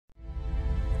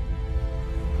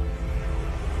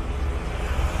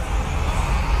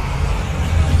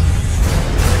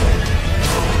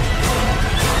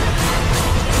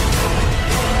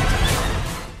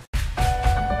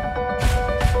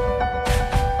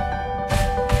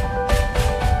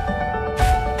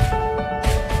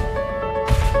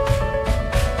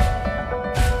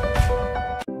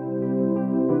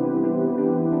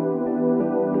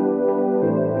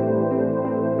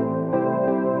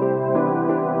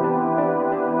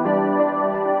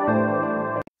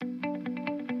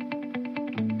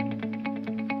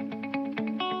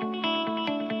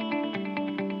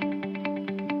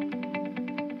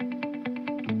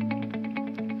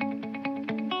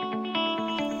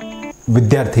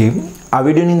विद्यार्थी आ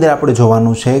विडियोनी अंदर आपणे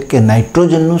जोवानुं छे के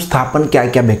नाइट्रोजननुं स्थापन क्या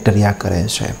क्या बेक्टेरिया करे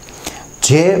छे।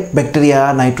 जे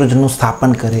बेक्टेरिया नाइट्रोजननुं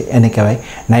स्थापन करे एने कहेवाय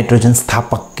नाइट्रोजन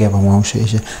स्थापक कहेवामां आवशे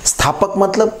छे। स्थापक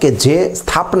मतलब के जे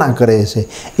स्थापना करे छे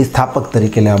ए स्थापक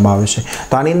तरीके लेवामां आवे छे।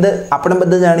 तो आनी अंदर आपणे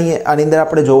बधा जाणीए आनी अंदर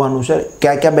आपणे जोवानुं छे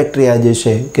क्या क्या बेक्टेरिया जे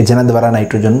छे के जेना द्वारा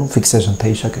नाइट्रोजननुं फिक्सेशन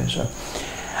थई शके छे।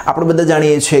 આપણે બધા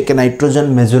જાણીએ છીએ કે નાઇટ્રોજન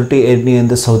મેજોરિટી એરની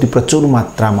અંદર સૌથી પ્રચુર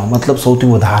માત્રામાં मतलब સૌથી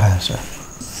વધારે છે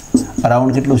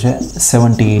અરાઉન્ડ કેટલું છે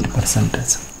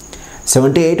 78%।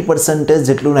 78%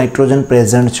 જેટલું નાઇટ્રોજન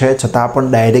પ્રેઝન્ટ છે છતાં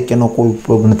પણ ડાયરેક્ટ એનો કોઈ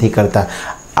ઉપયોગ નથી કરતા।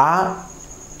 આ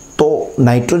તો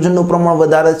નાઇટ્રોજનનું પ્રમાણ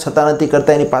વધારે છતાં નથી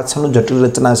કરતા એની પાછળનું જટિલ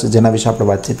રચના છે જેના વિશે આપણે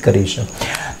વાતચીત કરી છે।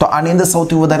 તો આની અંદર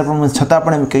સૌથી વધારે પ્રમાણ છતાં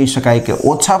પણ એમ કહી શકાય કે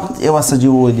ઓછા એવા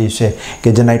સજીવો જે છે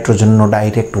કે જે નાઇટ્રોજનનો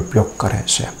ડાયરેક્ટ ઉપયોગ કરે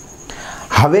છે।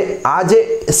 હવે આ જે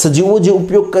સજીવો જે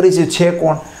ઉપયોગ કરે છે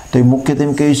કોણ તો એ મુખ્યત્વે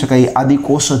એમ કહી શકાય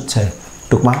આદિકોષ જ છે।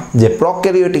 ટૂંકમાં જે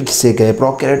પ્રોકેરિયોટિક છે કે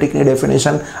પ્રોકેરિયોટિકની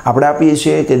ડેફિનેશન આપણે આપીએ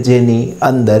છીએ કે જેની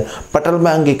અંદર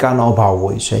પટલમય અંગિકાનો અભાવ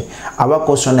હોય છે આવા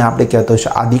કોષોને આપણે કહેતો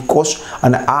છે આદિકોષ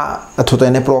અને આ અથવા તો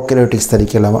એને પ્રોકેરિયોટિક્સ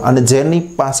તરીકે લેવા અને જેની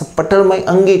પાસે પટલમય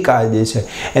અંગિકા જે છે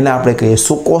એને આપણે કહીએ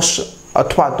સુકોષ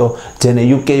अथवा तो जेने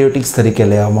यूकेरियोटिक्स तरीके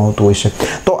लेवामां आवतुं होय छे।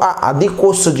 तो आ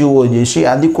आदिकोष सजीवो जे छे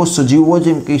आदिकोष सजीवो ज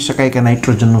एम कही शकाय के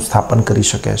नाइट्रोजननुं स्थापन करी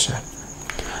शके छे।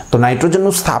 तो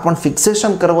नाइट्रोजननुं स्थापन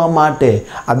फिक्सेशन करवा माटे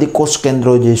आदिकोष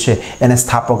केन्द्रो जे छे एने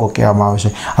स्थापको कहेवामां आवे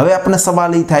छे। हवे आपणे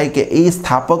सवाल ए थाय के ए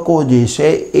स्थापको जे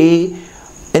छे ए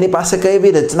एनी पासे कई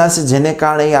एवी रचना छे जेने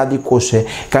कारणे ए आदिकोष छे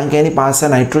कारण के एनी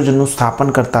पासे नाइट्रोजननुं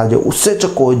स्थापन करता जे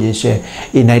उत्सेचको जे छे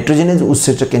ए नाइट्रोजन ज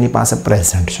उत्सेचक एनी पासे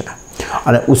प्रेजेंट छे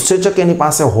અને ઉત્સેચક એની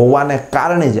પાસે હોવાને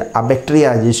કારણે જ આ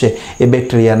બેક્ટેરિયા જે છે એ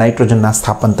બેક્ટેરિયા નાઇટ્રોજનના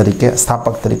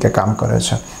સ્થાપક તરીકે કામ કરે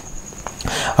છે।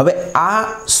 હવે આ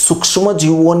સૂક્ષ્મ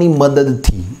જીવોની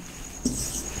મદદથી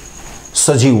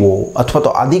સજીવો અથવા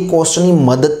તો આદિકોષની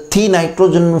મદદથી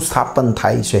નાઇટ્રોજનનું સ્થાપન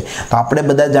થાય છે। તો આપણે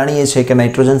બધા જાણીએ છીએ કે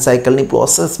નાઇટ્રોજન સાયકલની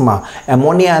પ્રોસેસમાં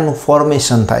એમોનિયાનું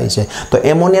ફોર્મેશન થાય છે। તો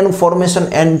એમોનિયાનું ફોર્મેશન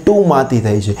N2 માંથી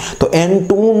થાય છે। તો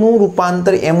N2 નું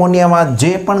રૂપાંતર એમોનિયામાં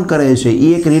જે પણ કરે છે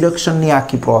એ એક રિડક્શનની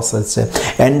આખી પ્રોસેસ છે।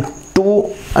 N2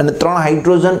 અને 3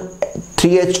 હાઇડ્રોજન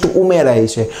 3H2 ઉમેરાય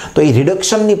છે તો એ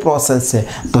રિડક્શનની પ્રોસેસ છે।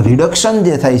 તો રિડક્શન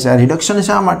જે થાય છે આ રિડક્શન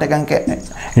શા માટે કારણ કે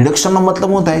રિડક્શનનો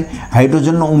મતલબ શું થાય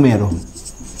હાઇડ્રોજનનો ઉમેરો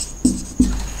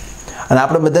અને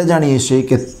આપણે બધા જાણીએ છીએ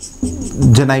કે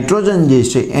જે નાઇટ્રોજન જે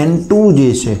છે N2 જે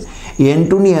છે એ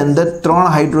N2 ની અંદર 3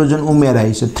 હાઇડ્રોજન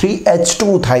ઉમેરાય છે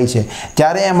 3H2 થાય છે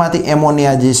ત્યારે એમાંથી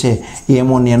એમોનિયા જે છે એ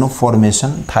એમોનિયાનું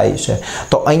ફોર્મેશન થાય છે।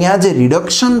 તો અહીંયા જે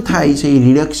રિડક્શન થાય છે એ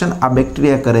રિડક્શન આ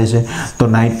બેક્ટેરિયા કરે છે।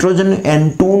 તો નાઇટ્રોજન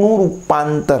N2 નું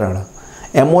રૂપાંતરણ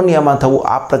એમોનિયામાં થવું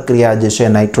આ પ્રક્રિયા જે છે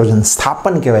નાઇટ્રોજન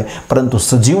સ્થાપન કહેવાય પરંતુ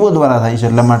સજીવો દ્વારા થાય છે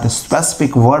એટલા માટે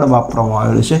સ્પેસિફિક વર્ડ વાપરવામાં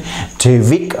આવેલું છે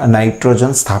જૈવિક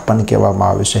નાઇટ્રોજન સ્થાપન કહેવામાં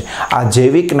આવે છે। આ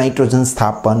જૈવિક નાઇટ્રોજન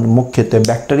સ્થાપન મુખ્યત્વે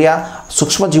બેક્ટેરિયા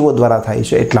સૂક્ષ્મજીવો દ્વારા થાય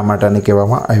છે એટલા માટે આને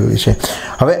કહેવામાં આવ્યું છે।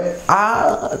 હવે આ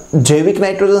જૈવિક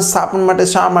નાઇટ્રોજન સ્થાપન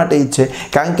માટે શા માટે છે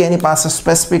કારણ કે એની પાસે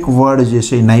સ્પેસિફિક વર્ડ જે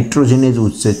છે નાઇટ્રોજનેજ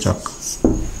ઉત્સેચક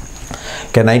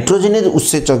કે નાઇટ્રોજનેજ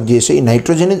ઉત્સેચક જે છે એ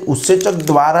નાઇટ્રોજનેજ ઉત્સેચક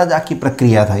દ્વારા જ આખી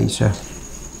પ્રક્રિયા થાય છે।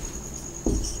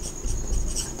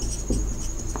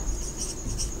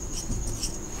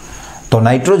 તો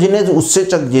નાઇટ્રોજનેજ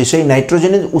ઉત્સેચક જે છે એ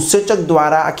નાઇટ્રોજનેજ ઉત્સેચક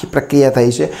દ્વારા આખી પ્રક્રિયા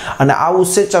થાય છે અને આ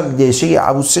ઉત્સેચક જે છે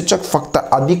આ ઉત્સેચક ફક્ત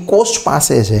આદિકોષ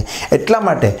પાસે છે એટલા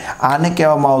માટે આને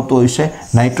કહેવામાં આવતું હોય છે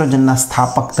નાઇટ્રોજનના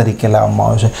સ્થાપક તરીકે લાવવામાં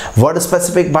આવે છે। વર્ડ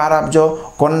સ્પેસિફિક ભાર આપજો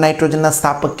કોણ નાઇટ્રોજનના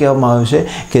સ્થાપક કહેવામાં આવે છે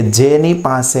કે જેની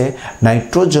પાસે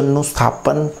નાઇટ્રોજનનું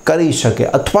સ્થાપન કરી શકે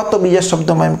અથવા તો બીજા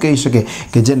શબ્દોમાં એમ કહી શકે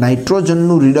કે જે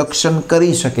નાઇટ્રોજનનું રિડક્શન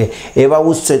કરી શકે એવા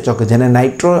ઉત્સેચક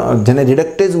જેને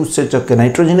રિડક્ટેજ ઉત્સેચક કે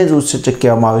નાઇટ્રોજનેજ ઉત્સેચક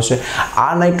કહેવામાં આવે છે।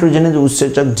 આ નાઇટ્રોજનેજ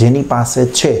ઉત્સેચક જેની પાસે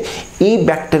છે એ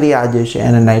બેક્ટેરિયા જે છે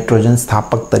એને નાઇટ્રોજન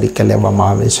સ્થાપક તરીકે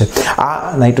લેવામાં આવે છે।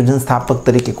 આ નાઇટ્રોજન સ્થાપક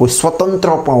તરીકે કોઈ સ્વતંત્ર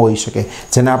પણ હોઈ શકે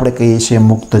જેને આપણે કહીએ છીએ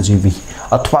મુક્તજીવી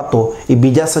અથવા તો એ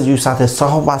બીજા સજીવ સાથે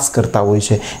સહવાસ કરતા હોય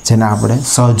છે જેને આપણે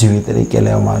સહજીવી તરીકે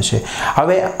લેવામાં આવે છે।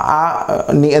 હવે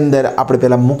આની અંદર આપણે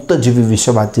પહેલા મુક્તજીવી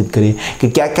વિશે વાતચીત કરીએ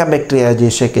કે क्या क्या બેક્ટેરિયા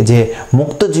જે છે કે જે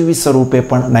મુક્તજીવી સ્વરૂપે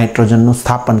પણ નાઇટ્રોજનનું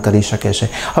સ્થાપન કરી શકે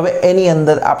છે। હવે એની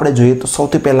અંદર આપણે જોઈએ તો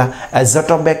સૌથી પહેલા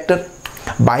એઝોટોબેક્ટર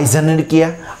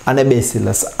બાયઝેનેરિયા અને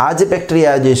બેસિલસ આ જે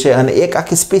બેક્ટેરિયા જે છે અને એક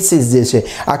આખી સ્પીસીસ જે છે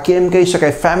આખી એમ કહી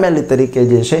શકાય ફેમિલી તરીકે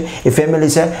જે છે એ ફેમિલી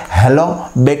છે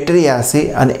હેલોબેક્ટેરિયાસી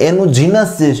અને એનું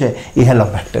જીનસ જે છે એ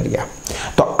હેલોબેક્ટેરિયા।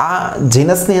 તો આ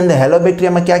જીનસની અંદર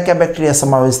હેલોબેક્ટેરિયામાં क्या क्या બેક્ટેરિયા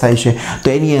સમાવેશ થાય છે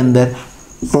તો એની અંદર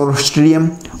ક્લોસ્ટ્રીડિયમ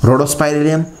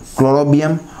રોડોસ્પાઇરિયમ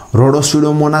ક્લોરોબિયમ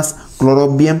રોડોસ્યુડોમોનાસ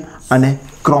ક્લોરોબિયમ અને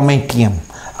ક્રોમેટિયમ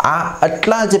આ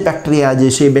આટલા જે બેક્ટેરિયા જે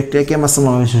છે એ બેક્ટેરિયા કેમાં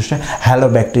સમાવેશ છે? હેલો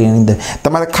બેક્ટેરિયાની અંદર.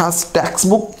 તમારે ખાસ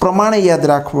ટેક્સ્ટબુક પ્રમાણે યાદ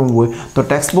રાખવું હોય તો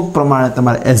ટેક્સ્ટબુક પ્રમાણે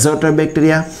તમારે એઝોટર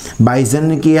બેક્ટેરિયા,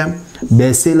 બાયઝેન્કિયા,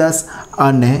 બેસિલસ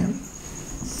અને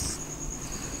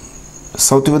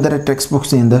સૌથી વધારે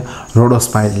ટેક્સ્ટબુક્સની અંદર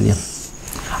રોડોસ્પાયરિલિયમ.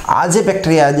 આ જે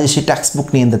બેક્ટેરિયા જે છે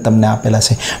ટેક્સ્ટબુકની અંદર તમને આપેલા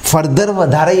છે. ફર્ધર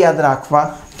વધારે યાદ રાખવા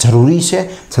જરૂરી છે,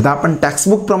 છતાં પણ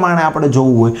ટેક્સ્ટબુક પ્રમાણે આપણે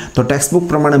જોવું હોય તો ટેક્સ્ટબુક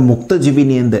પ્રમાણે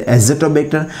મુક્તજીવીની અંદર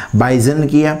એઝોટોબેક્ટર,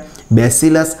 બાયઝેન્કિયા,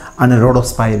 બેસિલસ અને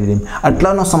રોડોસ્પાયરિલિયમ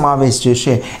આટલાનો સમાવેશ જે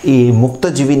છે એ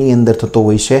મુક્તજીવીની અંદર થતો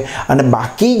હોય છે. અને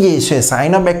બાકી જે છે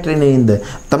સાયનોબેક્ટેરિયાની અંદર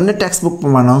તમને ટેક્સ્ટબુક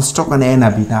પ્રમાણે નોનસ્ટોક અને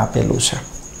એનાબીને આપેલું છે.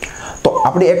 તો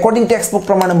આપણી એકોર્ડિંગ ટેક્સ્ટબુક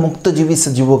પ્રમાણે મુક્તજીવી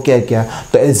સજીવો ક્યાં ક્યાં?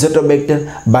 તો એઝોટોબેક્ટર,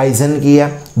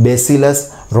 બાયઝેન્કિયા, બેસિલસ,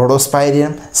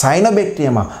 રોડોસ્પાયરિલિયમ,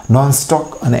 સાયનોબેક્ટેરિયામાં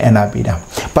નોનસ્ટોક અને એનાબીના.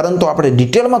 પરંતુ આપણે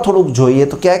ડિટેલમાં થોડુંક જોઈએ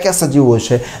તો કયા કયા સજીવો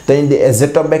છે? તો એની અંદર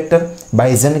એઝોટોબેક્ટર,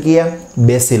 બાયઝેન્કિયા,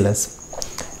 બેસિલસ.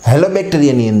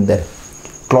 હેલોબેક્ટેરિયાની અંદર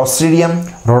ક્લોસ્ટ્રીડિયમ,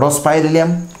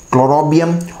 રોડોસ્પાયરિલિયમ,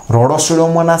 ક્લોરોબિયમ,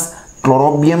 રોડોસ્યુડોમોનાસ,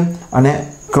 ક્લોરોબિયમ અને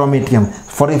ક્રોમેટિયમ.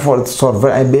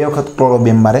 બે વખત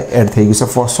ક્લોરોબિયમ મારે એડ થઈ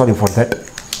ગયું છે, સોરી ફોર ધેટ.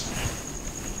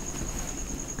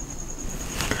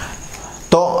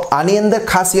 તો આની અંદર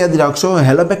ખાસ યાદ રાખશો,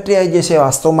 હેલોબેક્ટેરિયા જે છે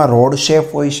વાસ્તવમાં રોડ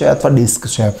શેપ હોય છે અથવા ડિસ્ક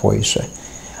શેપ હોય છે.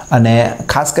 અને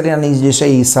ખાસ કરીને આની જે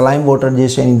છે એ સલાઇમ વોટર જે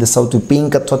છે એની અંદર સૌથી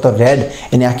પિંક અથવા તો રેડ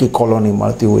એની આખી કોલોની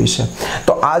મળતી હોય છે.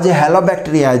 તો આ જે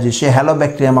હેલોબેક્ટેરિયા જે છે,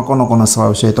 હેલોબેક્ટેરિયામાં કોનો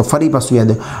સમાવેશ છે? તો ફરી પાછું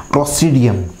યાદ,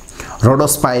 ક્લોસ્ટ્રીડિયમ,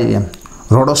 રોડોસ્પાયરિલિયમ,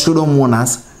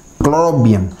 રોડોસ્યુડોમોનાસ,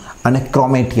 ક્લોરોબિયમ અને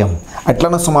ક્રોમેટિયમ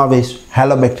આટલાનો સમાવેશ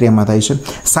હેલોબેક્ટેરિયામાં થાય છે.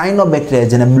 સાયનોબેક્ટેરિયા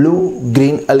જેને બ્લુ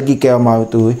ગ્રીન અલ્ગી કહેવામાં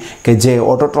આવતું હોય કે જે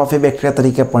ઓટોટ્રોફી બેક્ટેરિયા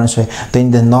તરીકે પણ છે, તો એની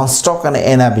અંદર નોનસ્ટોક અને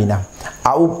એનાબીના.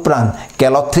 આ ઉપરાંત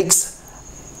કેલોથ્રિક્સ,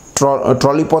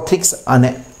 ટ્રોલિપોથ્રિક્સ અને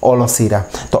ઓલોસીરા.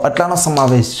 તો આટલાનો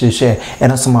સમાવેશ જે છે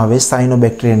એનો સમાવેશ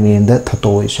સાયનોબેક્ટેરિયાની અંદર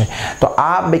થતો હોય છે. તો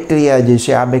આ બેક્ટેરિયા જે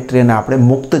છે આ બેક્ટેરિયાને આપણે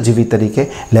મુક્તજીવી તરીકે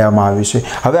લેવામાં આવ્યું છે.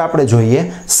 હવે આપણે જોઈએ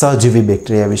સહજીવી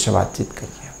બેક્ટેરિયા વિશે વાતચીત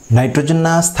કરીએ.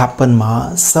 નાઇટ્રોજનના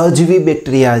સ્થાપનમાં સહજીવી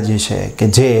બેક્ટેરિયા જે છે કે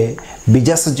જે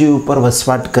બીજા સજીવ ઉપર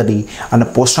વસવાટ કરી અને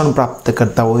પોષણ પ્રાપ્ત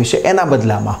કરતા હોય છે, એના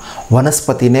બદલામાં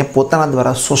વનસ્પતિને પોતાના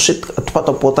દ્વારા શોષિત અથવા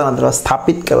તો પોતાના દ્વારા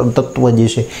સ્થાપિત કરેલ તત્વ જે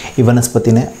છે એ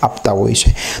વનસ્પતિને આપતા હોય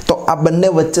છે. તો આ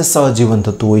બંને વચ્ચે સહજીવન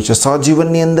થતું હોય છે.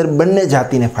 સહજીવનની અંદર બંને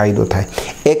જાતિને ફાયદો થાય.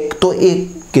 એક તો એ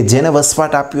કે જેને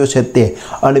વસવાટ આપ્યો છે તે,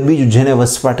 અને બીજું જેને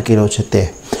વસવાટ કર્યો છે તે.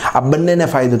 આ બંનેને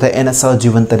ફાયદો થાય એને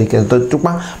સહજીવન તરીકે. તો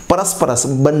ટૂંકમાં પરસ્પરસ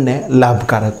બંને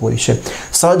લાભકારક હોય છે.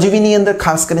 સહજીવીની અંદર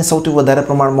ખાસ કરીને સૌથી વધારે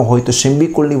પ્રમાણમાં હોય તો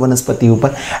સિમ્બિકુલની વનસ્પતિ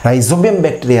ઉપર રાઇઝોબિયમ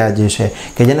બેક્ટેરિયા જે છે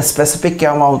કે જેને સ્પેસિફિક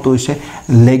કહેવામાં આવતું હોય છે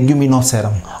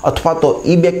લેગ્યુમિનોસેરમ, અથવા તો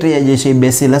એ બેક્ટેરિયા જે છે એ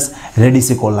બેસિલસ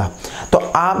રેડિસિકોલા. તો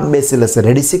આ બેસિલસ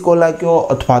રેડિસિકોલા કયો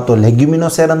અથવા તો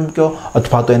લેગ્યુમિનોસેરમ કયો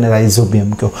અથવા તો એને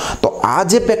રાઇઝોબિયમ કયો. તો આ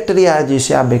જે બેક્ટેરિયા જે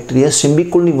છે આ બેક્ટેરિયા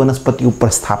સિમ્બિકુલની વનસ્પતિ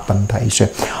ઉપર સ્થાપન થાય છે.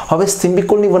 હવે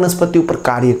સિમ્બિકુલની વનસ્પતિ ઉપર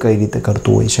કાર્ય કઈ રીતે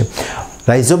કરતું હોય છે?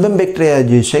 રાઇઝોબિયમ બેક્ટેરિયા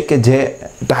જે છે કે જે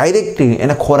ડાયરેક્ટલી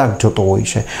એને ખોરાક જોતો હોય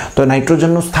છે, તો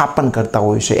નાઇટ્રોજનનું સ્થાપન કરતા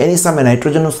હોય છે. એની સામે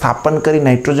નાઇટ્રોજનનું સ્થાપન કરી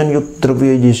નાઇટ્રોજનયુક્ત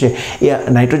દ્રવ્યો જે છે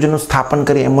એ નાઇટ્રોજનનું સ્થાપન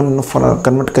કરી એમોનિયાનું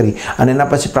કન્વર્ટ કરી અને એના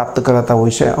પછી પ્રાપ્ત કરાતા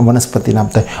હોય છે વનસ્પતિને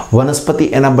આપતા. વનસ્પતિ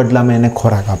એના બદલામાં એને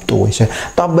ખોરાક આપતો હોય છે.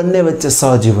 તો આ બંને વચ્ચે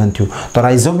સહજીવન થયું. તો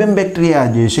રાઇઝોબિયમ બેક્ટેરિયા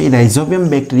જે છે એ રાઇઝોબિયમ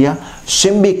બેક્ટેરિયા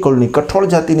સિમ્બિકુલની કઠોળ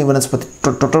જાતિની વનસ્પતિ,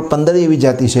 ટોટલ 15 એવી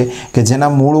જાતિ છે કે જેના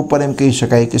મૂળ ઉપર એમ કહી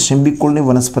શકાય કે સિમ્બિકુલની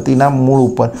વનસ્પતિના મૂળ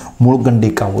ઉપર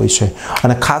મૂળગંડિકા હોય છે.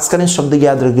 અને ખાસ કરીને શબ્દ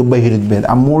યાદ રાખજો, બહિર્યુદ્ધ ભેદ.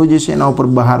 આ મૂળ જે છે એના ઉપર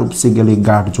બહાર ઉપસી ગયેલી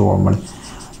ગાંઠ જોવા મળે.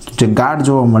 જે ગાંઠ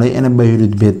જોવા મળે એને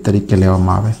બહિર્યુદ્ધ ભેદ તરીકે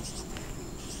લેવામાં આવે.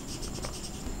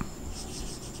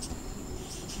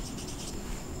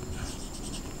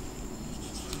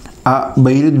 આ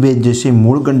બહિર્યુદ્ધ ભેદ જે છે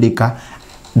મૂળગંડિકા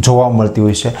જોવા મળતી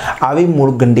હોય છે. આવી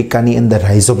મૂળગંડિકાની અંદર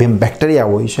રાઇઝોબિયમ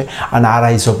બેક્ટેરિયા હોય છે અને આ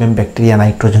રાઇઝોબિયમ બેક્ટેરિયા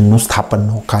નાઇટ્રોજનનું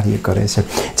સ્થાપનનું કાર્ય કરે છે,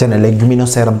 જેને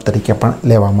લેગ્યુમિનોસેરમ તરીકે પણ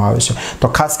લેવામાં આવે છે. તો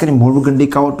ખાસ કરીને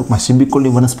મૂળગંડિકાઓ ટૂંકમાં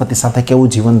સિમ્બિકુલની વનસ્પતિ સાથે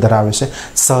કેવું જીવન ધરાવે છે?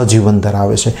 સહજીવન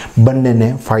ધરાવે છે.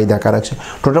 બંનેને ફાયદાકારક છે.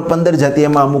 ટોટલ 15 જાતિ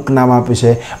એમાં અમુક નામ આપે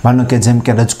છે. માનો કે જેમ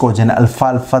કે રજકો જેને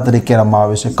અલ્ફા તરીકે કહેવામાં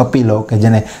આવે છે, કપિલો કે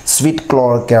જેને સ્વીટ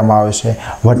ક્લોર કહેવામાં આવે છે,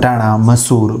 વટાણા,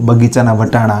 મસૂર, બગીચાના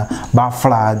વટાણા,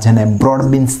 બાફળા જેને બ્રોડ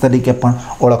બીન તરીકે પણ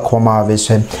ઓળખવામાં આવે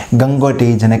છે,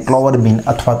 ગંગોટી જેને ક્લોવર બીન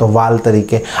અથવા તો વાલ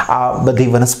તરીકે. આ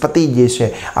બધી વનસ્પતિ જે છે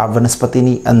આ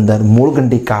વનસ્પતિની અંદર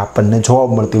મૂળગંડિકા આપણને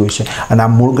જોવા મળતી હોય છે. અને આ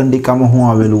મૂળગંડિકામાં શું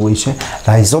આવેલું હોય છે?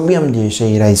 રાઇઝોબિયમ જે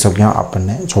છે એ રાઇઝોબિયમ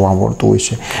આપણને જોવા મળતું હોય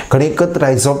છે. ઘણી વખત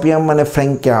રાઇઝોબિયમ અને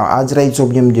ફ્રેન્કિયા, આ જ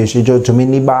રાઇઝોબિયમ જે છે જો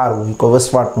જમીનની બહાર હોય, કોઈ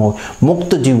વસવાટનું હોય,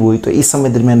 મુક્ત જીવ હોય તો એ સમય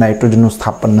દરમિયાન નાઇટ્રોજનનું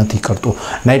સ્થાપન નથી કરતું.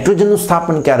 નાઇટ્રોજનનું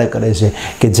સ્થાપન ક્યારે કરે છે?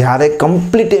 કે જ્યારે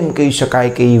કમ્પ્લીટ એમ કહી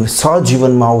શકાય કે એ સહજીવન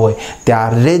સહજીવનમાં હોય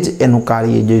ત્યારે જ એનું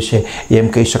કાર્ય જે છે એમ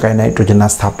કહી શકાય નાઇટ્રોજનના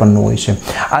સ્થાપનનું હોય છે.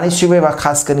 આની સિવાય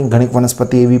ખાસ કરીને ઘણી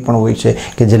વનસ્પતિ એવી પણ હોય છે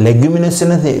કે જે લેગ્યુમિનેસી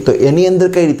નથી, તો એની અંદર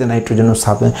કઈ રીતે નાઇટ્રોજનનું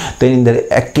સ્થાપન, તો એની અંદર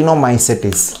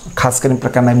એક્ટિનોમાઇસેટિસ ખાસ કરીને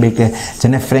પ્રકારના બેક્ટેરિયા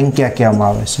જેને ફ્રેન્કિયા કહેવામાં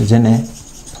આવે છે, જેને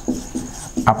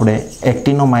આપણે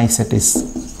એક્ટિનોમાઇસેટિસ,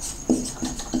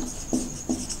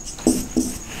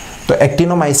 તો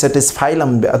એક્ટિનોમાઇસેટિસ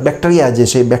ફાઇલમ બેક્ટેરિયા જે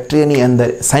છે, બેક્ટેરિયાની અંદર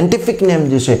સાયન્ટિફિક નેમ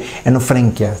જે છે એનું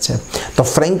ફ્રેન્કિયા છે. તો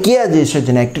ફ્રેન્કિયા જે છે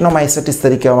જેને એક્ટિનોમાઇસેટિસ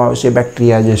તરીકે કહેવામાં આવે છે,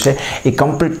 બેક્ટેરિયા જે છે એ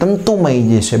કમ્પ્લીટ તંતુમય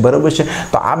જે છે, બરાબર છે.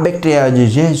 તો આ બેક્ટેરિયા જે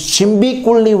છે શિંબી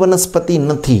કુળની વનસ્પતિ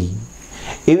નથી.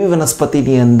 એવી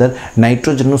વનસ્પતિની અંદર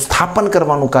નાઇટ્રોજનનું સ્થાપન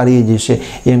કરવાનું કાર્ય જે છે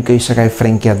એમ કહી શકાય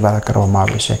ફ્રેન્કિયા દ્વારા કરવામાં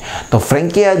આવે છે. તો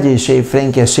ફ્રેન્કિયા જે છે એ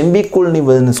ફ્રેન્કિયા શિંબી કુળની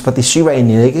વનસ્પતિ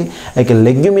સિવાયની એટલે કે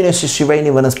લેગ્યુમિનેસી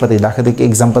સિવાયની વનસ્પતિ, દાખલા તરીકે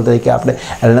એક્ઝામ્પલ તરીકે આપણે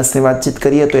એલનસની વાતચીત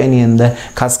કરીએ તો એની અંદર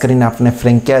ખાસ કરીને આપણે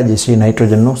ફ્રેન્કિયા જે છે એ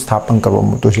નાઇટ્રોજનનું સ્થાપન કરવા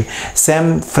મળતું છે.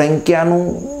 સેમ ફ્રેન્કિયાનું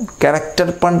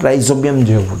કેરેક્ટર પણ રાઇઝોબિયમ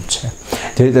જેવું જ છે.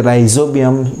 જે રીતે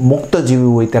રાઇઝોબિયમ મુક્ત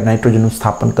જીવી હોય ત્યારે નાઇટ્રોજનનું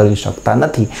સ્થાપન કરી શકતા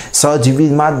નથી,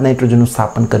 સહજીવીમાં જ નાઇટ્રોજનનું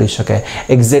સ્થાપન કરી શકાય.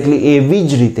 એક્ઝેક્ટલી એવી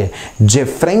જ રીતે જે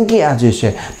ફ્રેન્કિયા જે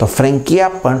છે, તો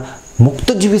ફ્રેન્કિયા પણ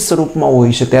મુક્તજીવી સ્વરૂપમાં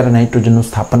હોય છે ત્યારે નાઇટ્રોજનનું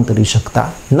સ્થાપન કરી શકતા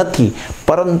નથી,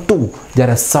 પરંતુ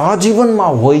જ્યારે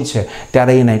સહજીવનમાં હોય છે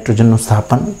ત્યારે એ નાઇટ્રોજનનું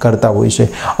સ્થાપન કરતા હોય છે.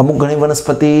 અમુક ઘણી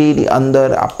વનસ્પતિની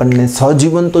અંદર આપણને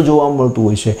સહજીવન તો જોવા મળતું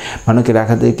હોય છે. માનો કે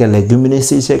દાખલા તરીકે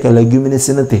લેગ્યુમિનેસી છે કે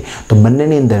લેગ્યુમિનેસી નથી, તો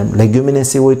બંનેની અંદર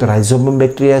લેગ્યુમિનેસી હોય તો રાઇઝોબિયમ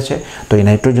બેક્ટેરિયા છે, તો એ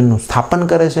નાઇટ્રોજનનું સ્થાપન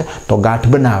કરે છે, તો ગાંઠ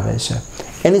બનાવે છે.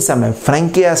 એની સામે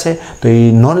ફ્રેન્કિયા છે તો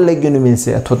એ નોન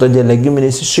લેગ્યુમિનેસી અથવા તો જે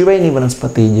લેગ્યુમિનેસી સિવાયની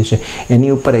વનસ્પતિ જે છે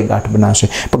એની ઉપર એ ગાંઠ બનાવશે.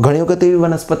 પણ ઘણી વખત એવી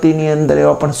વનસ્પતિની અંદર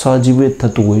એવા પણ સહજીવી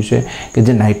થતું હોય છે કે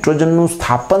જે નાઇટ્રોજનનું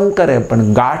સ્થાપન કરે પણ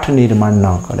ગાંઠ નિર્માણ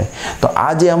ન કરે. તો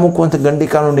આ જે અમુક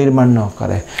ગંડિકાનું નિર્માણ ન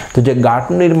કરે, તો જે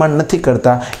ગાંઠનું નિર્માણ નથી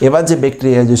કરતા એવા જે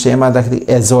બેક્ટેરિયા જે છે એમાં દાખલા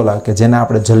એઝોલા કે જેને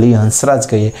આપણે જલીય હંસરાજ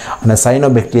કહીએ, અને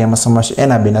સાયનોબેક્ટેરિયામાં સમાવેશ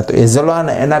એનાબીના. તો એઝોલા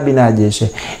અને એનાબીના જે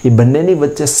છે એ બંનેની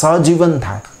વચ્ચે સહજીવન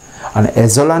થાય, અને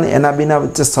એઝોલા અને એનાબીના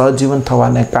વચ્ચે સહજીવન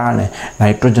થવાને કારણે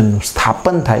નાઇટ્રોજનનું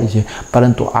સ્થાપન થાય છે,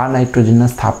 પરંતુ આ નાઇટ્રોજનના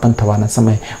સ્થાપન થવાના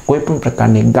સમયે કોઈ પણ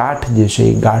પ્રકારની ગાંઠ જે છે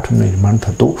એ ગાંઠનું નિર્માણ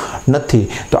થતું નથી.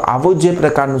 તો આવો જે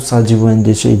પ્રકારનું સહજીવન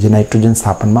જે છે એ જે નાઇટ્રોજન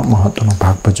સ્થાપનમાં મહત્વનો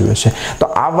ભાગ ભજવે છે.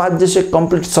 તો આ વાત જે છે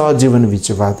કમ્પ્લીટ સહજીવન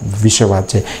વિશે વાત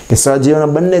છે કે સહજીવન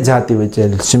બંને જાતિ વચ્ચે,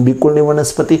 શિંબીકુળની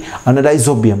વનસ્પતિ અને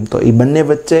રાઇઝોબિયમ, તો એ બંને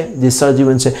વચ્ચે જે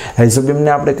સહજીવન છે,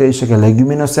 રાઇઝોબિયમને આપણે કહી શકીએ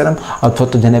લેગ્યુમિનોસેરમ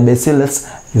અથવા તો જેને બેસિલસ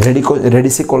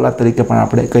રેડિસિકોલા તરીકે પણ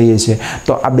આપણે કહીએ છીએ.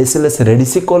 તો આ બેસિલસ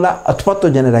રેડિસિકોલા અથવા તો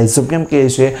જેને રાઇઝોબિયમ કહીએ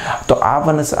છીએ, તો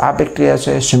આ બેક્ટેરિયા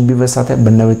છે શિંબીવ સાથે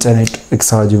બંને વચ્ચે એક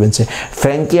સહજીવન છે.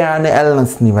 ફ્રેન્કિયા અને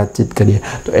એલનસની વાતચીત કરીએ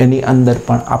તો એની અંદર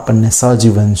પણ આપણને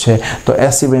સહજીવન છે. તો એ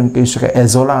સિવાય એમ કહી શકાય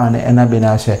એઝોલા અને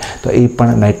એનાબીના છે, તો એ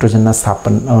પણ નાઇટ્રોજનના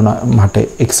સ્થાપન માટે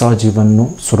એક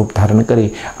સહજીવનનું સ્વરૂપ ધારણ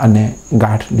કરી અને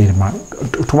ગાંઠ નિર્માણ,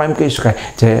 ટૂંકમાં એમ કહી શકાય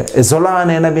જે એઝોલા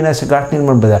અને એનાબીના છે ગાંઠ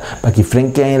નિર્માણ બધા, બાકી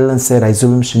ફ્રેન્કિયા એલનસ છે,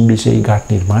 રાઇઝોબિયમ શિંબી છે એ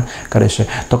ગાંઠ નિર્માણ કરે છે.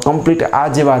 તો કમ્પ્લીટ આ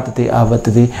જે વાત હતી આ વાત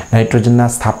હતી નાઇટ્રોજનના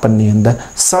સ્થાપનની અંદર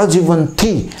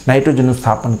સહજીવનથી નાઇટ્રોજનનું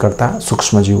સ્થાપન કરતા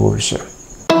સૂક્ષ્મજીવો વિશે.